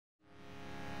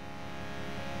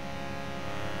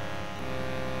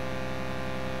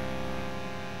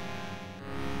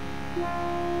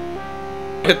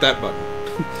Hit that button.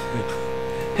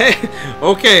 Hey,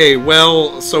 okay,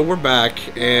 well, so we're back,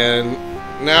 and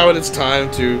now it is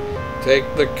time to take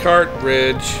the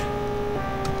cartridge.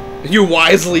 You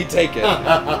wisely take it.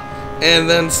 And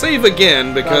then save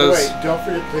again, because... Wait, don't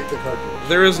forget to take the cartridge.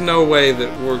 There is no way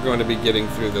that we're going to be getting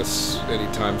through this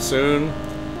anytime soon.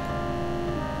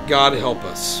 God help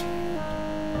us.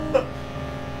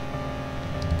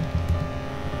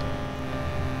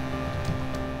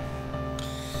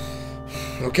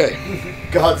 Okay.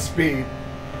 Godspeed.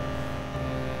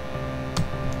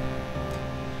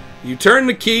 You turn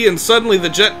the key and suddenly the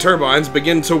jet turbines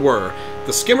begin to whir.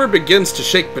 The skimmer begins to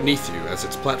shake beneath you as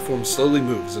its platform slowly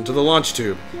moves into the launch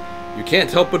tube. You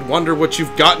can't help but wonder what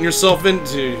you've gotten yourself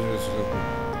into.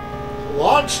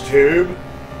 Launch tube?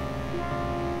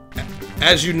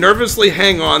 As you nervously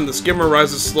hang on, the skimmer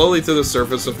rises slowly to the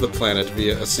surface of the planet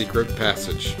via a secret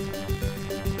passage.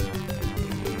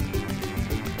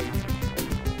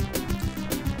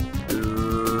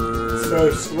 So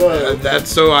slow.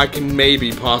 That's so I can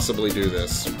maybe possibly do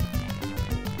this.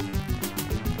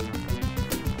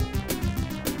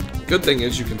 Good thing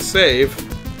is you can save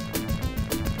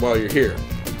while you're here.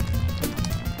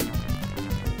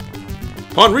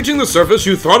 Upon reaching the surface,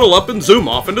 you throttle up and zoom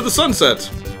off into the sunset.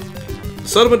 The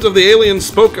settlement of the alien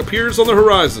spoke appears on the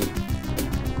horizon.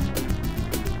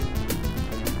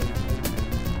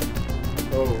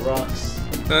 Oh, rocks.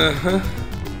 Uh-huh.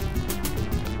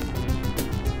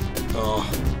 Oh.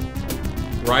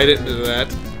 Right into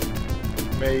that.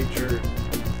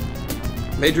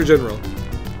 Major General.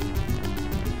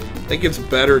 I think it's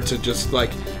better to just,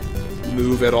 like,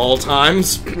 move at all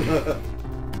times.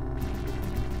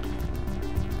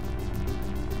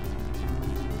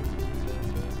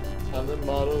 I'm the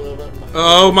model of it.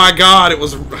 Oh my god, it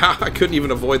was... I couldn't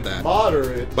even avoid that.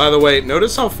 Moderate. By the way,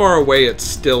 notice how far away it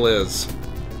still is.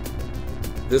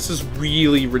 This is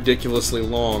really ridiculously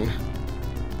long.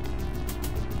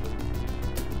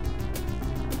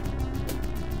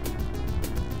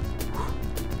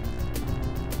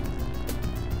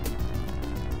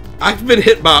 I've been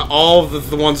hit by all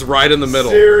of the ones right in the middle.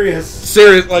 Serious,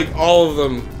 like all of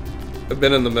them have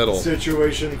been in the middle.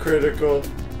 Situation critical.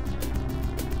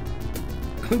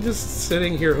 I'm just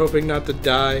sitting here hoping not to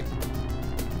die.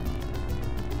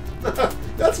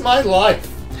 That's my life.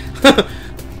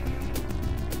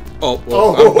 Oh,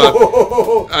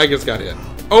 well, I just got hit.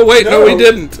 Oh, wait, no, we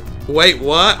didn't. Wait,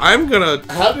 what? I'm gonna...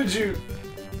 How did you...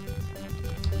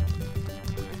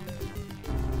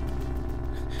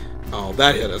 Oh,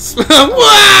 that hit us.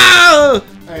 Wow!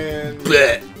 And...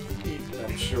 Blech.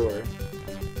 I'm sure.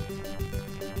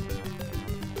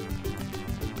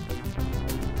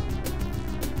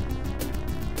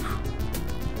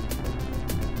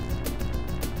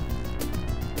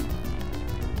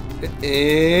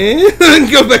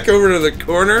 And go back over to the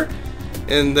corner.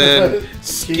 And then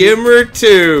Skimmer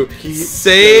 2.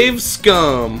 Save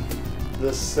scum.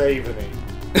 The saving.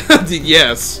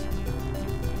 Yes.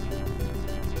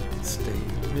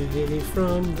 Stay away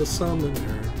from the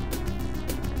summoner.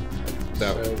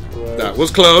 That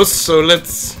was close, so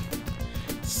let's...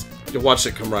 You'll watch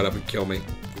it come right up and kill me.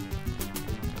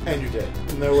 And you're dead.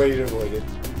 No way to avoid it.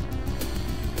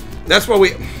 That's why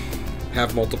we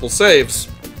have multiple saves.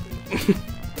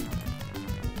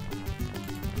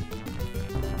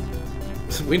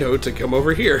 So we know to come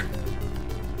over here.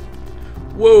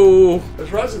 Whoa. I'm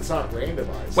surprised it's not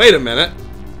randomized. Wait a minute.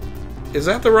 Is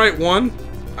that the right one?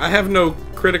 I have no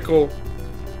critical...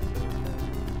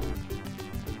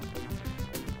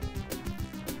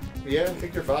 Yeah, I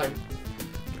think you're fine.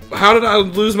 How did I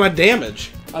lose my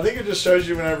damage? I think it just shows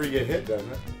you whenever you get hit,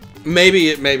 doesn't it?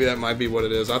 Maybe that might be what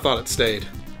it is. I thought it stayed.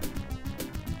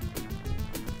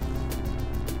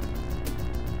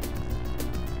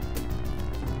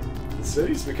 The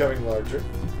city's becoming larger.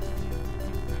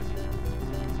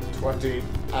 20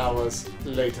 hours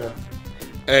later.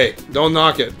 Hey, don't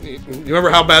knock it. You remember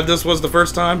how bad this was the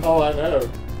first time? Oh, I know.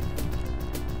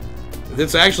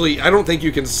 It's actually... I don't think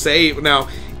you can save... Now,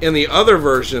 in the other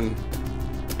version,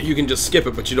 you can just skip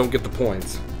it, but you don't get the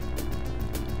points.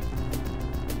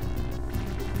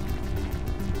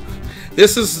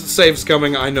 This is save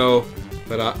scumming, I know,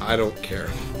 but I don't care.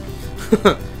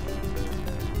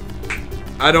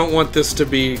 I don't want this to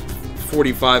be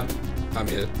 45... I'm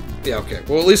hit. Yeah, okay.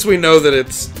 Well, at least we know that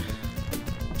it's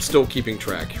still keeping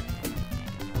track.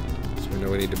 So we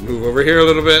know we need to move over here a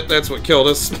little bit. That's what killed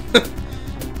us.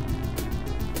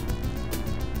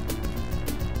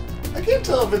 I can't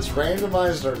tell if it's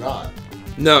randomized or not.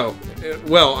 No.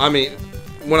 Well, I mean,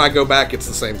 when I go back, it's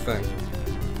the same thing.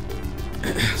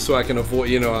 So I can avoid,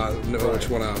 you know, I know which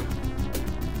one I...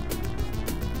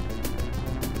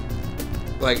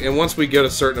 Like, and once we get a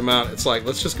certain amount, it's like,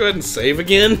 let's just go ahead and save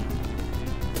again.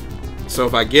 So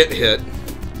if I get hit...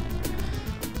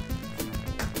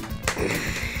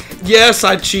 Yes,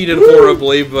 I cheated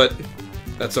horribly, but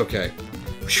that's okay.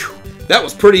 Whew. That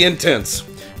was pretty intense.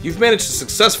 You've managed to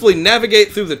successfully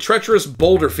navigate through the treacherous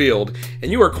boulder field,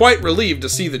 and you are quite relieved to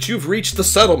see that you've reached the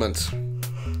settlement.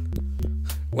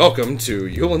 Welcome to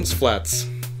Yulin's Flats.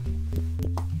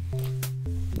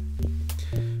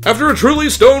 After a truly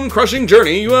stone-crushing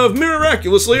journey, you have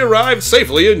miraculously arrived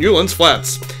safely in Yulin's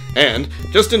Flats. And,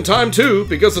 just in time too,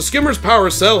 because the skimmer's power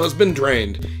cell has been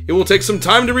drained. It will take some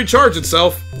time to recharge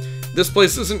itself. This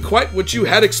place isn't quite what you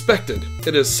had expected.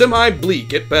 It is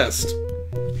semi-bleak at best.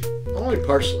 Only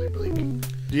partially bleak.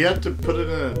 Do you have to put it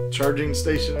in a charging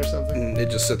station or something?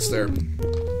 It just sits there.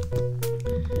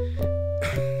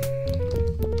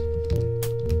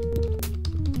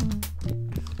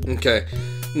 Okay.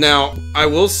 Now, I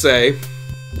will say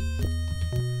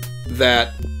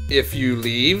that if you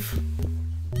leave...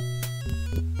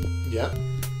 Yep.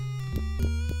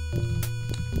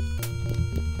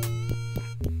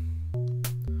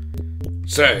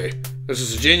 Say, this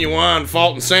is a genuine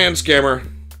Fault and Sand scammer.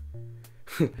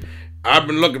 I've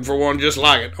been looking for one just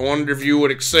like it. I wonder if you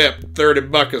would accept 30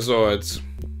 buckazoids.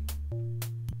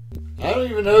 I don't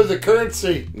even know the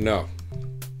currency. No.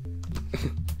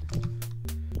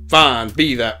 Fine,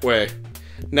 be that way.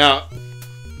 Now,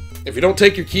 if you don't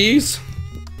take your keys,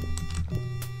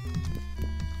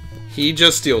 he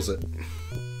just steals it.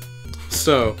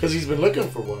 So. Because he's been looking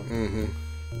for one. Mm-hmm.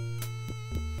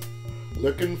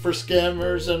 Looking for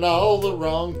scammers in all the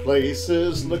wrong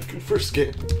places. Looking for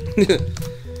scammers.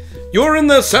 You're in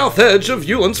the south edge of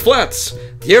Yulin's Flats.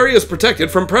 The area is protected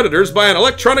from predators by an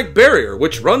electronic barrier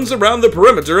which runs around the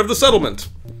perimeter of the settlement.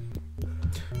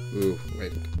 Ooh,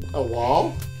 wait. A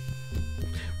wall?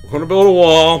 We're going to build a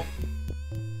wall.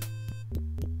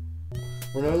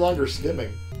 We're no longer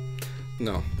skimming.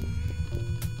 No.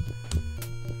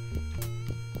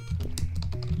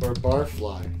 Or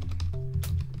barfly.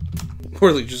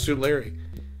 Or you just shoot Larry.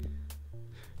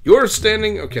 You're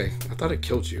standing... Okay, I thought it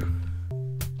killed you.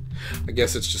 I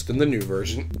guess it's just in the new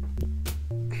version.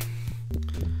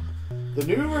 The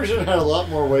new version had a lot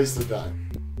more ways to die.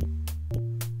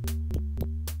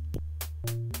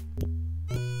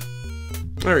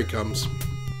 There he comes.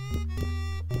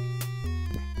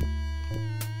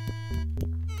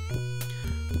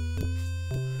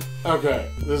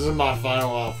 Okay, this is my final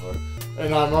offer.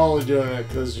 And I'm only doing it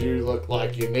because you look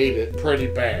like you need it pretty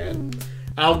bad.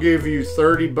 I'll give you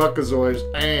 30 buckazoids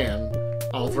and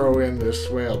I'll throw in this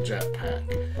swell jetpack.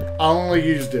 I only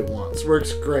used it once.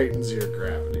 Works great in zero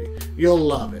gravity. You'll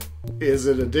love it. Is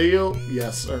it a deal?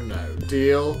 Yes or no?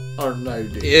 Deal or no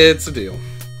deal? It's a deal.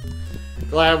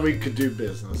 Glad we could do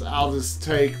business. I'll just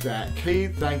take that key.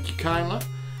 Thank you kindly.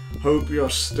 Hope your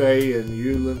stay in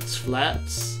Yulin's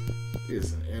Flats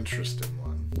is an interesting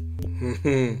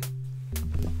one.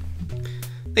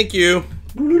 Thank you.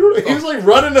 He's like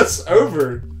running us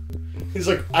over. He's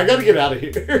like, I gotta get out of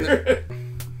here.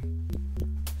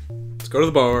 Let's go to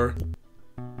the bar.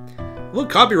 Look,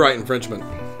 copyright infringement.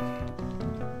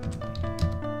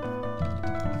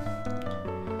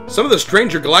 Some of the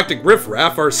stranger galactic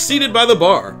riffraff are seated by the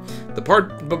bar. The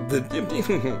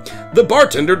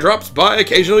bartender drops by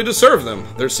occasionally to serve them.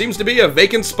 There seems to be a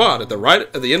vacant spot at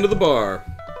the end of the bar.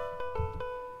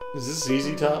 Is this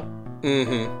Easy Top?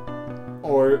 Mm-hmm.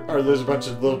 Or are those a bunch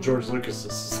of little George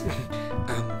Lucases?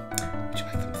 Would you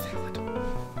like them salad?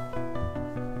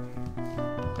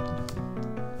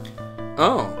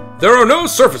 Oh. There are no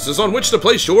surfaces on which to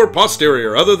place your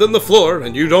posterior other than the floor,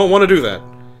 and you don't want to do that.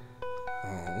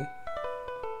 Oh.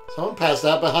 Someone passed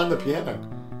out behind the piano.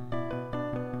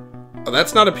 Oh,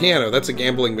 that's not a piano, that's a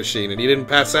gambling machine, and he didn't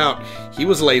pass out. He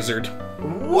was lasered.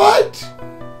 What?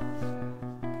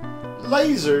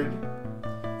 Lasered?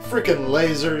 Freaking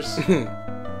lasers.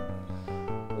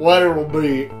 What it'll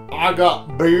be, I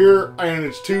got beer and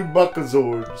it's 2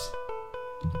 buckazoids.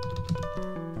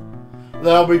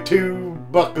 That'll be 2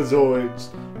 buckazoids.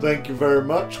 Thank you very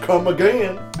much. Come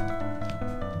again.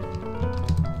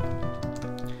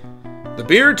 The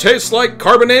beer tastes like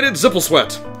carbonated Zipple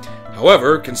Sweat.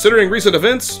 However, considering recent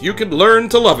events, you could learn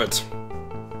to love it.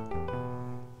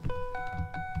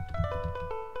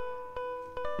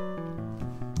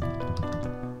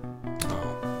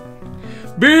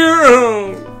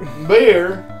 Beer!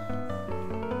 Beer?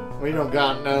 We don't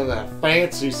got none of that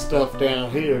fancy stuff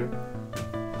down here.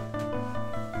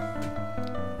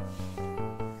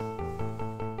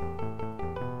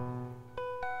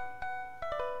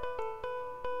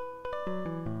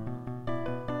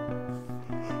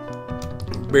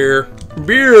 Beer.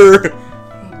 Beer!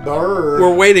 Brr.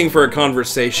 We're waiting for a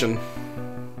conversation.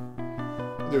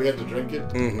 Do we have to drink it?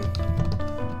 Mm-hmm.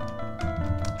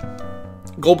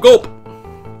 Gulp, gulp.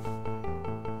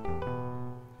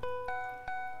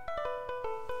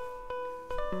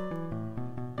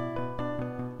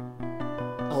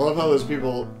 I love how those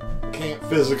people can't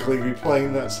physically be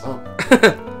playing that song.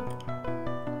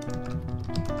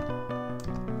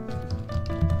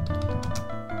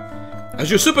 As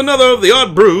you sip another of the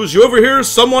odd brews, you overhear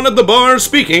someone at the bar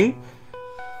speaking.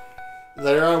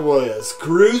 There I was,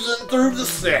 cruising through the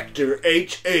sector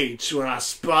HH when I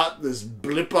spot this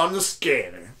blip on the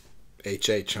scanner.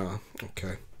 HH, huh?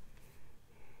 Okay.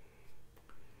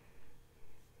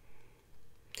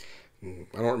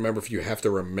 I don't remember if you have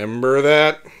to remember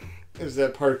that. Is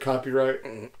that part of copyright?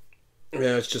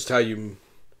 Yeah, it's just how you...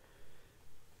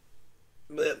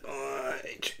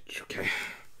 HH, okay.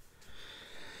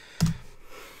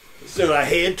 So I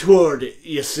head toward it,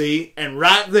 you see, and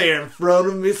right there in front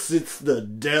of me sits the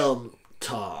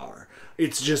Deltar.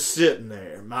 It's just sitting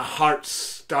there. My heart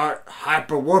start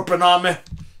hyper-warping on me.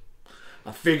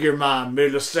 I figure my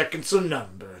milliseconds are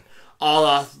numbered. All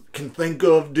I can think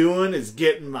of doing is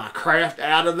getting my craft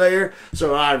out of there,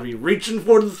 so I be reaching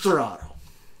for the throttle.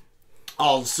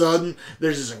 All of a sudden,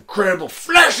 there's this incredible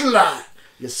flash of light,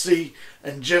 you see,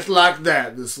 and just like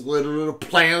that, this little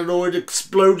planetoid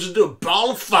explodes into a ball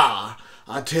of fire.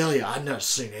 I tell you, I've never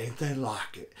seen anything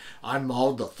like it. I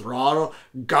mauled the throttle,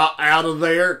 got out of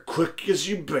there quick as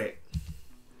you bet.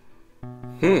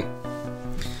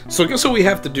 So guess what we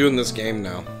have to do in this game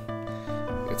now?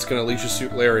 It's gonna Leisure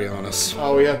Suit Larry on us.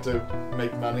 Oh, we have to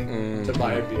make money to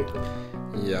buy a vehicle.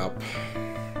 Yep.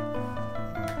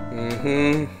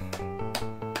 Mm-hmm.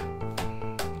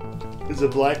 Is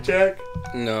it blackjack?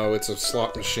 No, it's a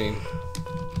slot machine.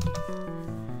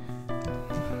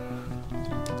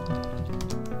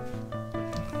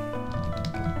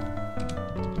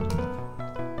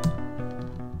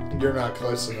 You're not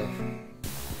close enough.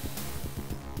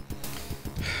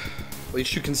 At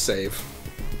least you can save.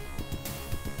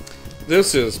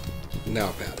 This is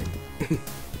now padding.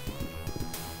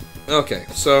 Okay,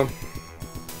 so...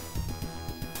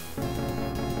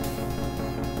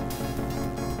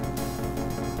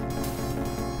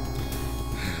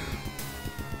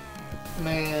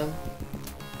 Man.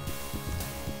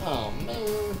 Oh,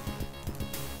 man.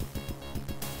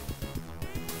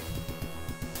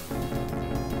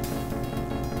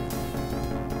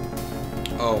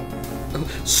 Oh.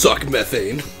 Suck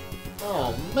methane.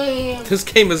 Oh, man. This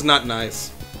game is not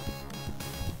nice.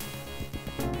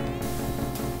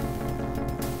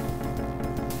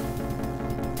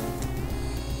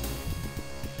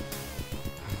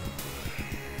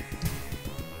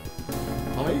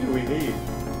 How many do we need?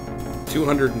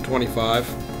 225.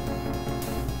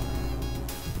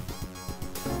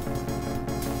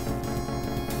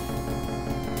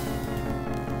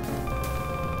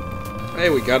 Hey,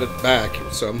 we got it back,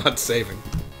 so I'm not saving.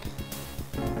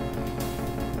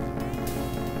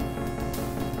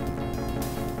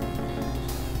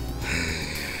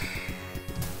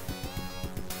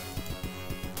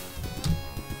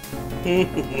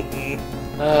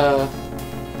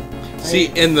 See,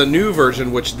 in the new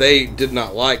version, which they did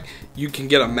not like, you can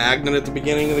get a magnet at the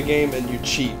beginning of the game, and you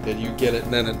cheat, and you get it,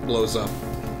 and then it blows up.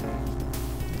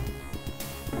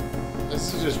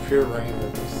 This is just pure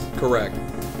randomness. Correct.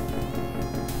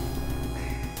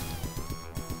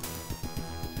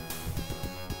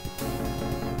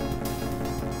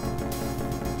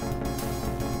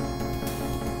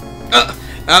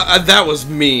 That was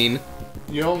mean.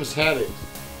 You almost had it.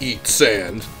 Eat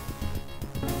sand.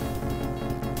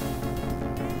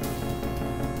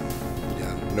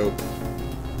 Yeah, nope.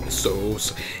 So,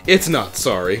 it's not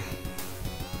sorry.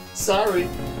 Sorry.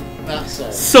 Not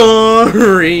sorry.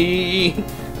 Sorry.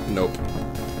 Nope.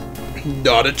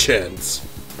 Not a chance.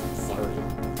 Sorry.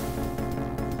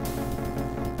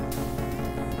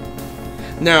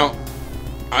 Now,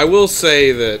 I will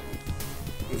say that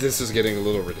this is getting a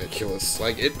little ridiculous.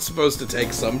 Like, it's supposed to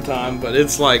take some time, but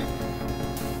it's like...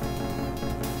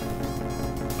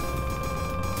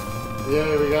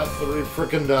 Yeah, we got $3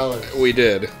 frickin'. We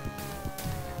did.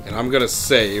 And I'm gonna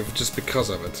save just because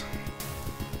of it.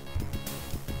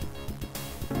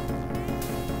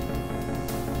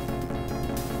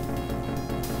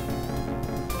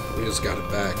 We just got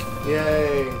it back.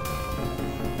 Yay.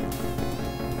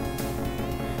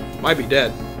 Might be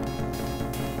dead.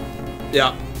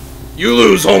 Yeah. You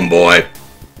lose, homeboy!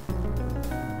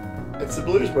 It's the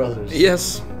Blues Brothers.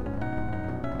 Yes.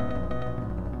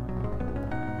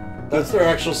 That's their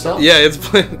actual song. Yeah, it's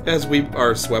as we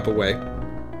are swept away.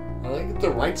 I didn't get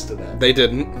the rights to that. They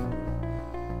didn't.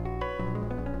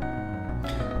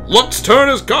 Luck's turn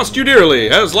has cost you dearly.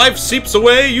 As life seeps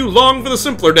away, you long for the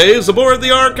simpler days aboard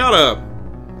the Arcata.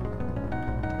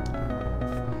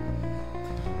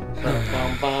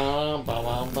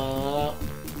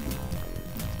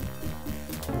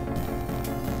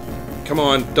 Come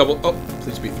on, double... Oh,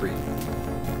 please be 3.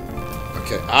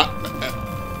 Okay,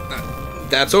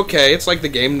 that's okay. It's like the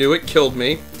game knew it killed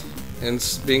me. And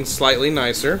it's being slightly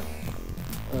nicer.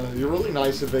 You're really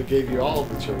nice if they gave you all of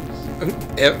the cherries.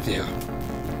 Yeah.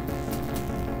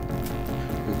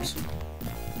 Oops.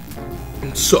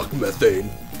 Suck, methane.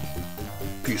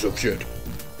 Piece of shit.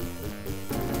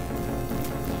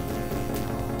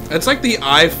 It's like the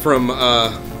eye from,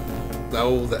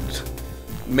 that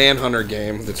Manhunter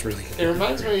game that's really... It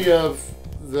reminds me of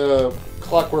the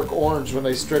Clockwork Orange when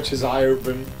they stretch his eye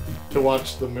open to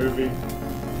watch the movie.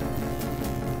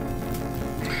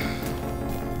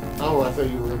 Oh, I thought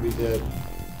you were going to be dead.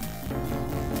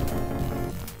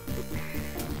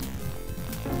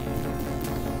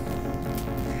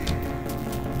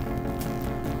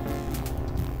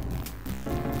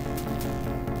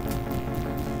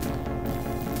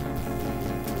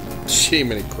 Gee,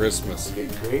 many Christmas.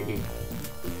 Get great.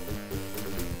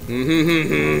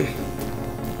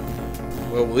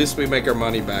 Well, at least we make our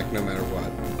money back no matter what.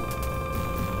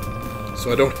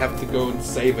 So I don't have to go and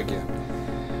save again.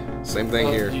 Same thing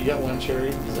here. You get 1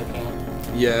 cherry? Does that count?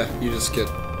 Yeah, you just get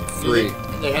 3.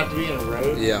 They have to be in a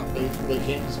row? Yeah. They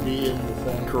can't just be in the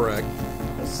thing? Correct.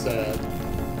 That's sad.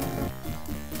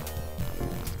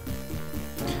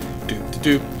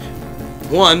 Doop.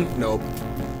 1. Nope.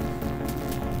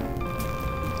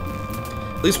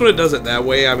 At least when it does it that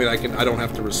way, I mean, I don't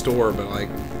have to restore, but like...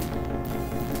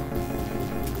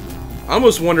 I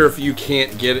almost wonder if you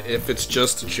can't get it if it's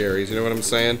just the cherries, you know what I'm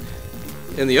saying?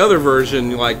 In the other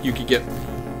version, like, you could get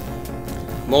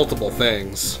multiple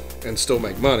things and still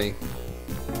make money.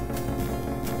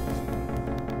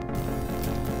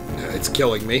 It's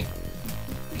killing me.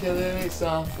 Killing me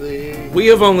softly. We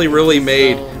have only really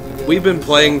made... We've been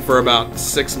playing for about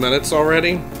 6 minutes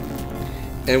already,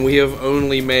 and we have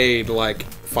only made, like,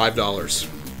 $5.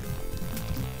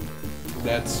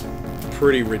 That's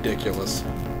pretty ridiculous.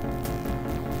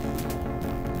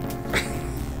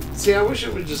 See, I wish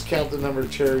it would just count the number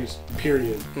of cherries,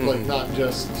 period. Like, not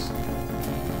just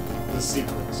the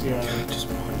sequence, you know? Just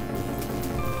one.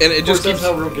 And it just keeps...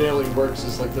 That's how real gambling works,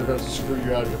 is like they're going to screw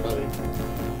you out of your money.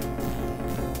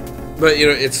 But, you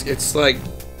know, it's like...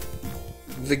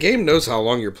 The game knows how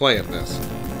long you're playing this.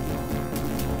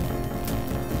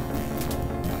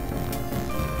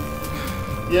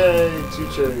 Yay,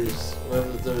 2 cherries.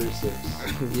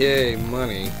 11:36. Yay,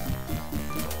 money.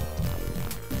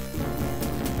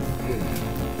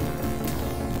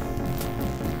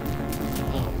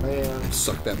 Oh, man.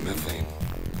 Suck that methane.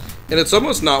 And it's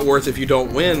almost not worth if you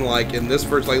don't win, like in this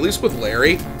version, like at least with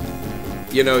Larry,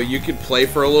 you know, you could play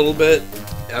for a little bit.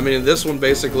 I mean, in this one,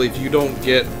 basically, if you don't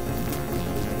get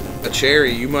a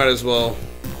cherry, you might as well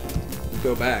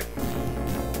go back.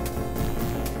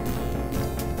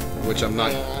 Which I'm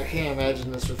not... Yeah, I can't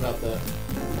imagine this without that.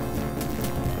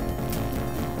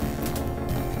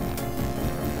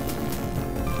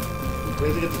 We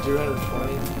have to get to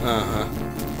 220. Uh-huh.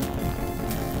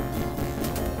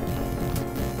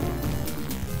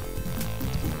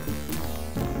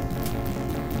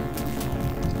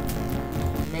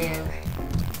 Man.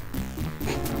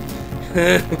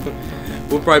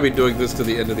 We'll probably be doing this to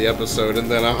the end of the episode, and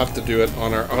then I'll have to do it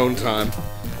on our own time.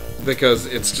 Because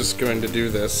it's just going to do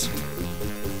this.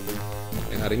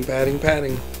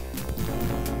 Padding.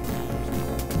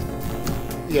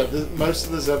 Yeah, most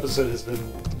of this episode has been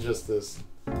just this.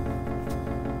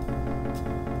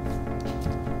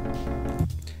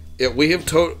 Yeah, we have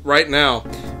right now,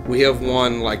 we have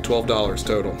won like $12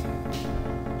 total.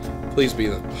 Please be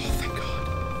the... Oh, thank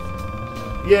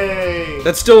God. Yay!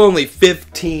 That's still only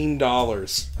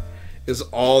 $15 is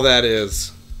all that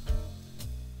is.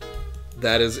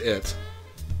 That is it.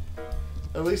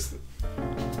 At least, I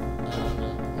don't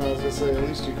know. I was gonna say, at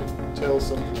least you can tell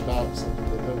something about something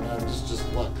that doesn't have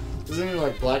just luck. This isn't even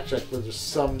like blackjack where there's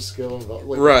some skill involved,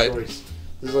 like right. choice.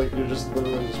 It's like you're just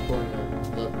literally just pulling a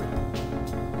lever.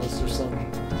 Unless there's some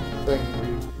thing we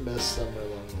missed somewhere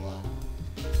along the line.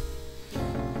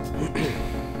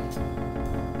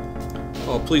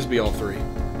 Oh, please be all 3. Yay!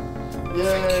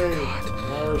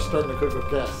 Now we're starting to cook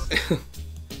with gas.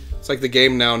 It's like the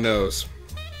game now knows.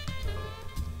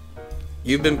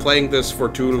 You've been playing this for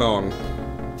too long.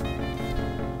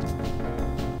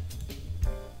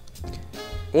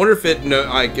 I wonder if it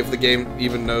like if the game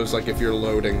even knows like if you're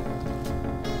loading.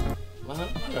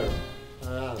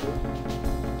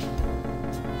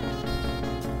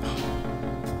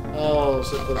 Oh,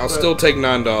 so I'll still take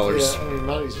 $9. Yeah, I mean,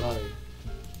 money's money.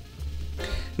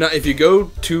 Now, if you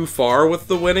go too far with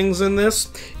the winnings in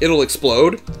this, it'll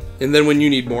explode. And then when you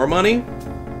need more money,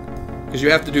 because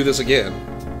you have to do this again,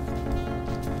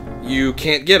 you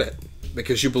can't get it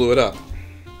because you blew it up.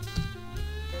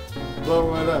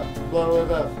 Blow it up. Blow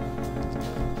it up.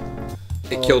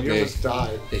 It killed you me. almost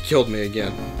died. It killed me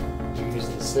again. You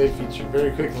used the save feature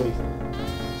very quickly.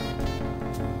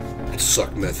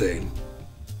 Suck methane.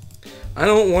 I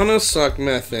don't want to suck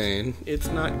methane. It's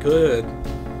not good.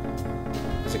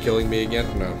 Is it killing me again?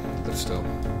 No, but still.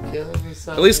 Killing me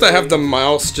At least I have the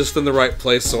mouse just in the right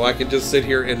place so I can just sit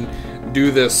here and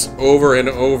do this over and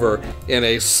over in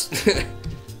a...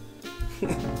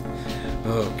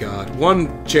 Oh god.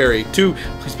 1 cherry. 2.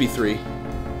 Please be 3.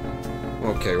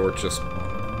 Okay, or just...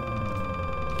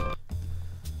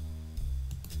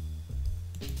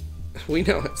 We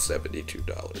now have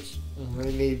 $72.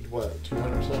 We need, what,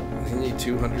 200 something? We need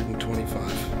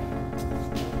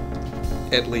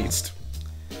 225. At least.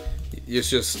 It's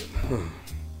just...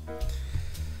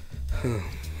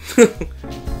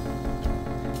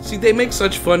 See, they make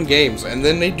such fun games, and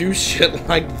then they do shit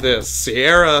like this.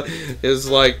 Sierra is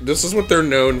like... This is what they're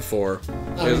known for.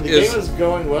 I mean, the game is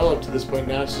going well up to this point.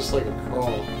 Now it's just like a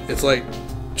crawl. It's like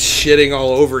shitting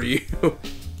all over you.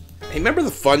 Hey, remember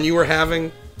the fun you were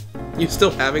having? You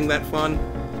still having that fun?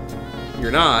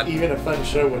 You're not. Even a fun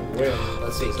show wouldn't win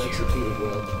unless it's executed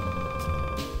well.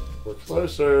 We're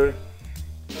closer.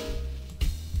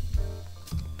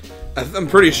 I'm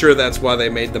pretty sure that's why they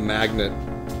made the magnet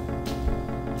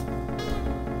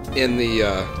in the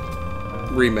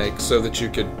remake, so that you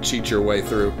could cheat your way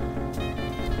through.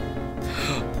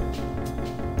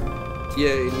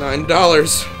 Yay,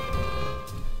 $9.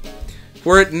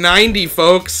 We're at 90,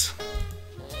 folks.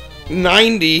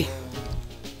 90.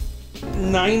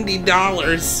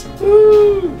 $90.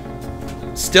 Woo!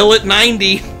 Still at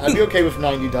 90. I'd be okay with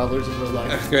 $90 in real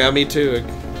life. Yeah, me too.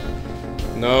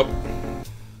 Nope.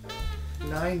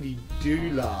 $90.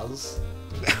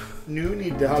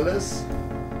 Noonie dollars.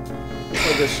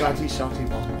 It's like a shotty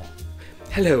bomb.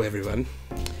 Hello, everyone.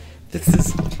 This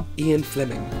is Ian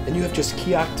Fleming, and you have just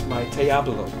keyed my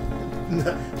Diablo.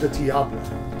 The Diablo.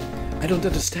 I don't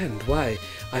understand why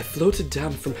I floated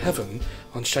down from heaven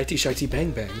on Shitey Shitey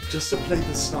Bang Bang. Just to play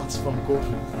the snots from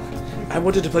Gordon. I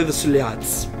wanted to play the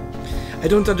Suliats. I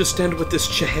don't understand what this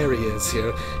Chahari is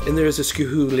here, and there is a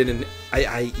Skuhul in an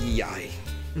I.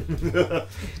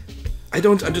 I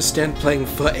don't understand playing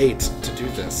for 8 to do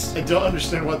this. I don't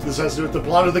understand what this has to do with the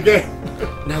plot of the game.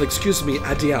 Now, excuse me,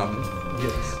 Adiam.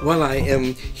 Yes. While I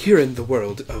am here in the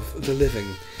world of the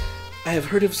living, I have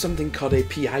heard of something called a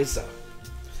piazza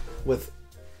with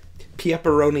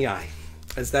pepperoni.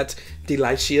 Is that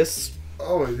delicious?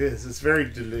 Oh, it is. It's very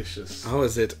delicious. Oh,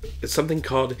 is it? It's something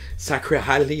called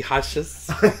sacrihali hashes?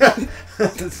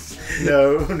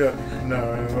 No.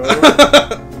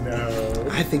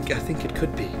 I think it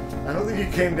could be. I don't think you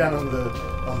came down on the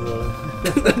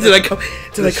Did I come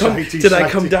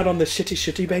shitey. down on the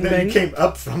shitty bang No, bang? you came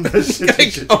up from the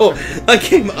shitty. I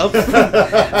came up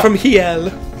from Hiel.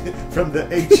 From the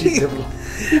H-E-double.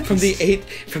 From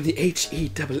the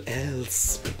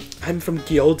H-E-double-L's. I'm from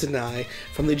Gyoldani,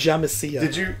 from the Jamesia.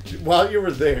 Did you, while you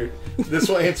were there, this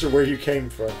will answer where you came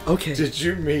from. Okay. Did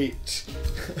you meet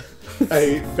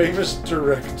a famous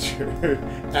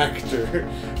actor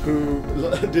who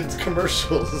did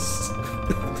commercials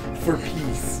for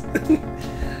peace?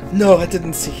 No, I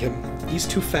didn't see him. He's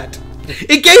too fat.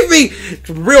 It gave me,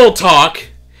 real talk,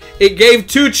 it gave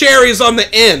 2 cherries on the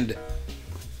end.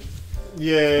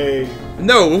 Yay.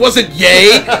 No, it wasn't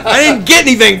yay. I didn't get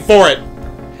anything for it.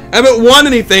 I haven't won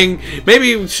anything.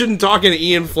 Maybe we shouldn't talk to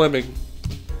Ian Fleming.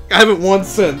 I haven't won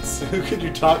since. Who could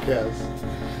you talk as?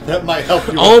 That might help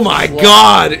you. Oh my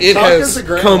god, it talk has as a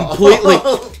grandma. completely...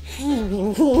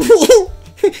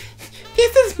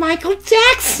 This is Michael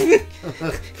Jackson.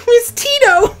 Who's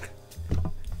Tito?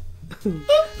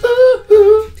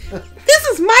 This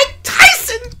is Mike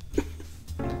Tyson.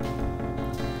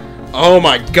 Oh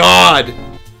my god.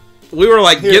 We were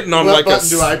like getting on like what button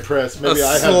do I press? Maybe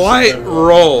I have slight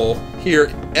roll. Here,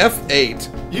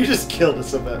 F8. You just killed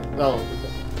us a bit. Oh.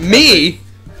 Me?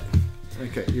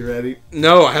 Okay, you ready?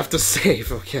 No, I have to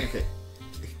save. Okay.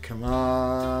 Come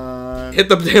on. Hit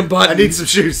the damn button. I need some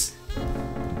shoes.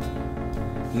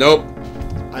 Nope.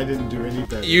 I didn't do any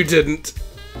better. You didn't.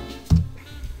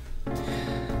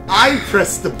 I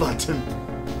pressed the button.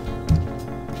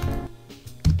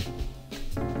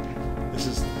 This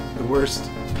is the worst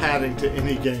padding to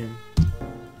any game.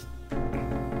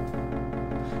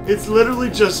 It's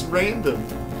literally just random.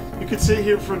 You could sit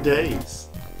here for days.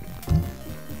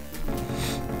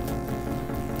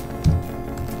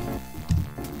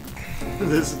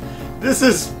 This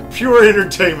is pure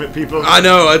entertainment, people. I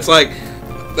know, it's like,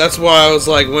 that's why I was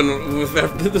like,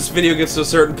 after this video gets to a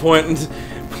certain point, and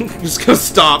I'm just gonna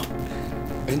stop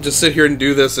and just sit here and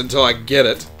do this until I get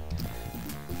it.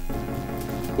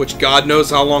 Which God knows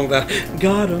how long that.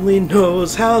 God only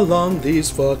knows how long these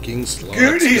fucking slots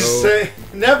Goonies go. say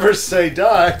never say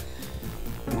die.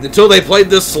 Until they played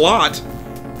this slot.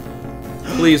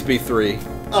 Please be 3.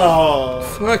 Oh,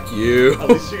 Fuck you. at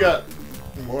least you got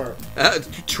more.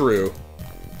 True.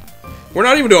 We're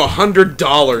not even to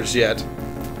 $100 yet.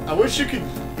 I wish you could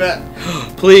bet.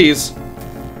 Please.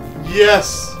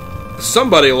 Yes.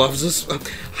 Somebody loves us.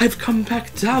 I've come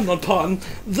back down upon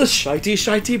the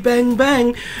shitey bang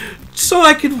bang so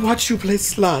I can watch you play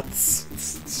slots.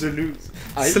 Salute.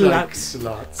 I Slots. like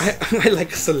slots. I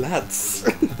like slots.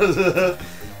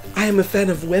 I am a fan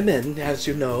of women, as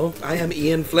you know. I am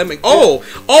Ian Fleming. Oh!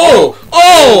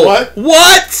 What?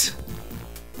 What?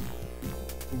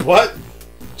 What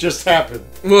just happened?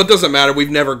 Well, it doesn't matter. We've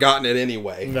never gotten it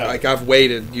anyway. No. Like, I've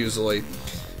waited, usually.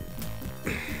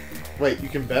 Wait, you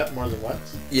can bet more than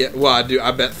once? Yeah, well, I do.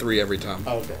 I bet 3 every time.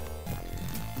 Oh, okay.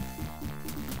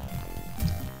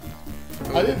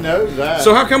 I didn't know that.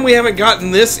 So how come we haven't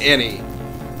gotten this any?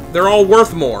 They're all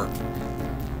worth more.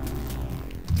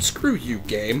 Screw you,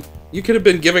 game. You could have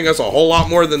been giving us a whole lot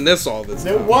more than this all this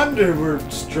No time. wonder we're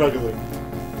struggling.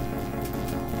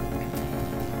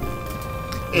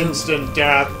 Instant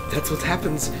death. That's what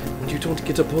happens when you don't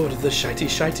get aboard the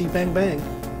shitey bang bang.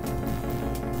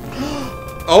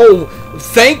 Oh,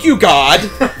 thank you, God.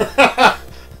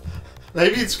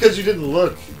 Maybe it's because you didn't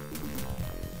look.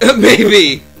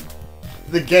 Maybe.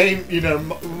 The game, you know,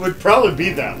 would probably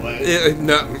be that way.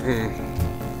 No.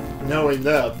 Knowing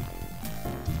them.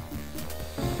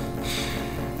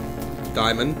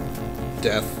 Diamond.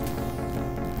 Death.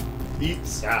 Eat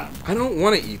sap. I don't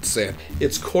want to eat sand.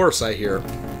 It's coarse, I hear.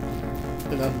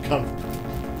 And uncomfortable.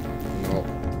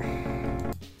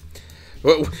 No.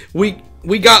 Well,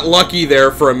 we got lucky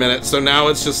there for a minute, so now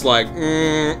it's just like,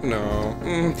 no.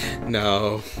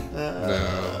 No.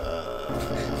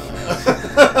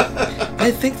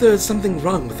 I think there's something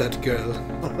wrong with that girl.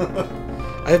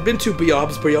 I have been to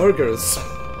Bob's Burgers,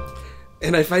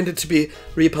 and I find it to be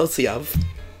repulsive.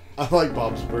 I like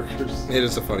Bob's Burgers. It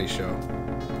is a funny show.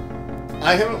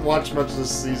 I haven't watched much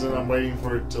this season. I'm waiting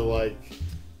for it to, like...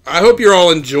 I hope you're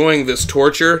all enjoying this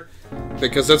torture,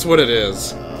 because that's what it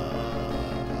is.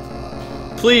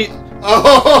 Please.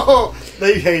 Oh!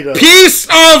 They hate us. Piece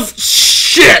of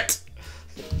shit!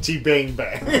 T-bang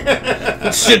bang.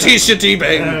 Shitty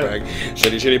bang bang.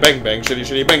 Shitty bang bang.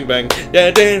 Shitty bang bang. Yeah,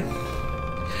 damn.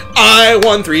 I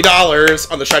won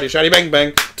 $3 on the shitty bang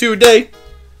bang today.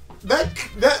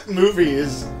 That movie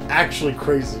is actually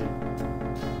crazy.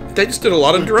 They just did a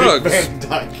lot of With drugs. Dick Van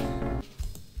Dyke.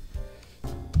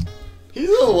 He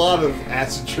did a lot of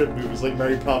acid trip movies, like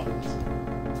Mary Poppins.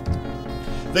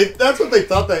 That's what they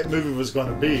thought that movie was going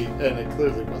to be, and it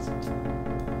clearly wasn't.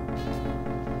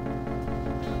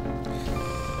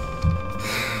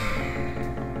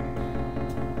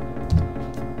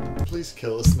 Please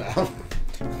kill us now.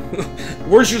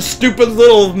 Where's your stupid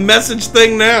little message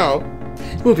thing now?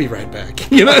 We'll be right back.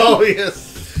 You know? Oh,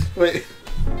 yes. Wait.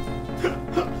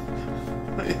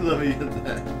 Wait, let me get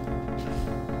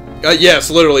that. Yes,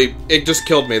 literally. It just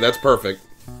killed me. That's perfect.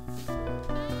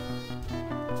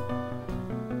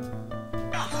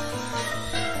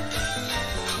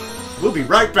 We'll be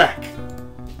right back.